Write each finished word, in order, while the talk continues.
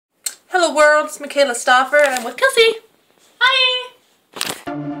Hello world, it's Michaela Stauffer and I'm with Kelsey. Hi!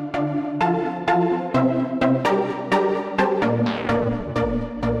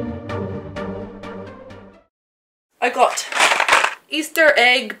 I got Easter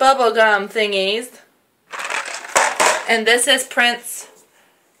egg bubblegum thingies. And this is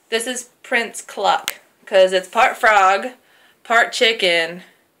Prince Cluck. Because it's part frog, part chicken,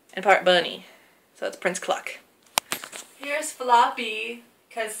 and part bunny. So it's Prince Cluck. Here's Floppy,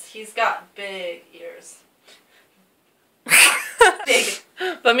 because he's got big ears. Big.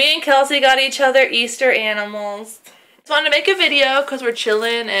 But me and Kelsey got each other Easter animals. Just wanted to make a video because we're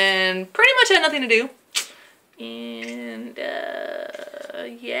chilling and pretty much had nothing to do. And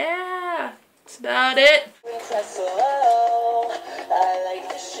yeah, that's about it.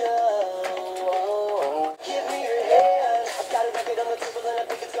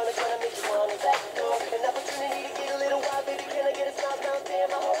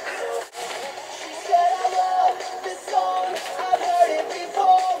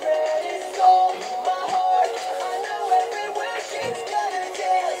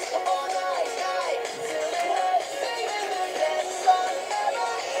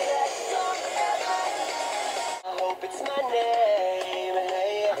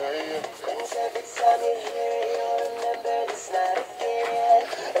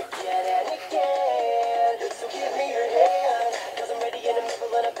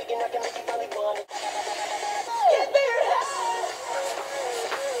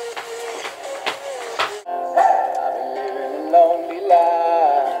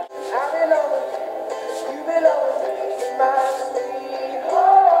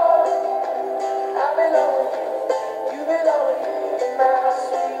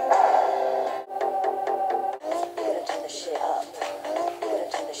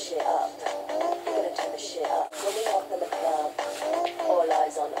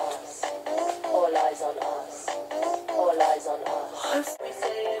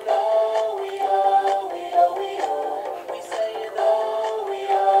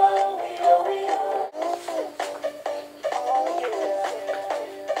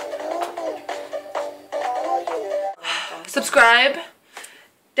 Subscribe,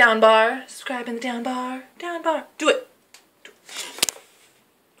 down bar, subscribe in the down bar, do it.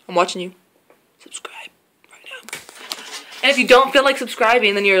 I'm watching you. Subscribe right now. And if you don't feel like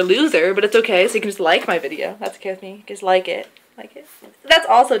subscribing, then you're a loser, but it's okay, so you can just like my video. That's okay with me, just like it, That's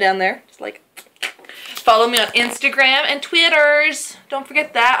also down there, just like. Follow me on Instagram and Twitters. Don't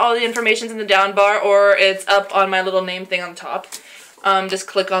forget that, all the information's in the down bar, or it's up on my little name thing on the top. Just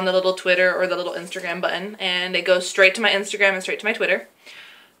click on the little Twitter or the little Instagram button and it goes straight to my Instagram and straight to my Twitter.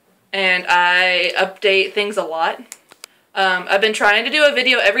 And I update things a lot. I've been trying to do a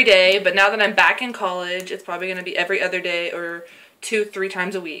video every day, but now that I'm back in college, it's probably going to be every other day or 2-3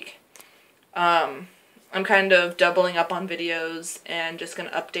 times a week. I'm kind of doubling up on videos and just going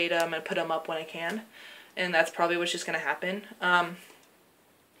to update them and put them up when I can. And that's probably what's just going to happen.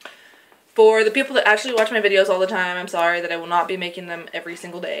 For the people that actually watch my videos all the time, I'm sorry that I will not be making them every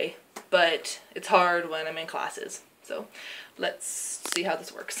single day, but it's hard when I'm in classes. So let's see how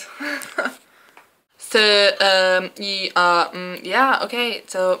this works. So, yeah, okay,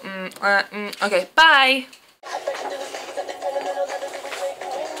 so, okay, bye!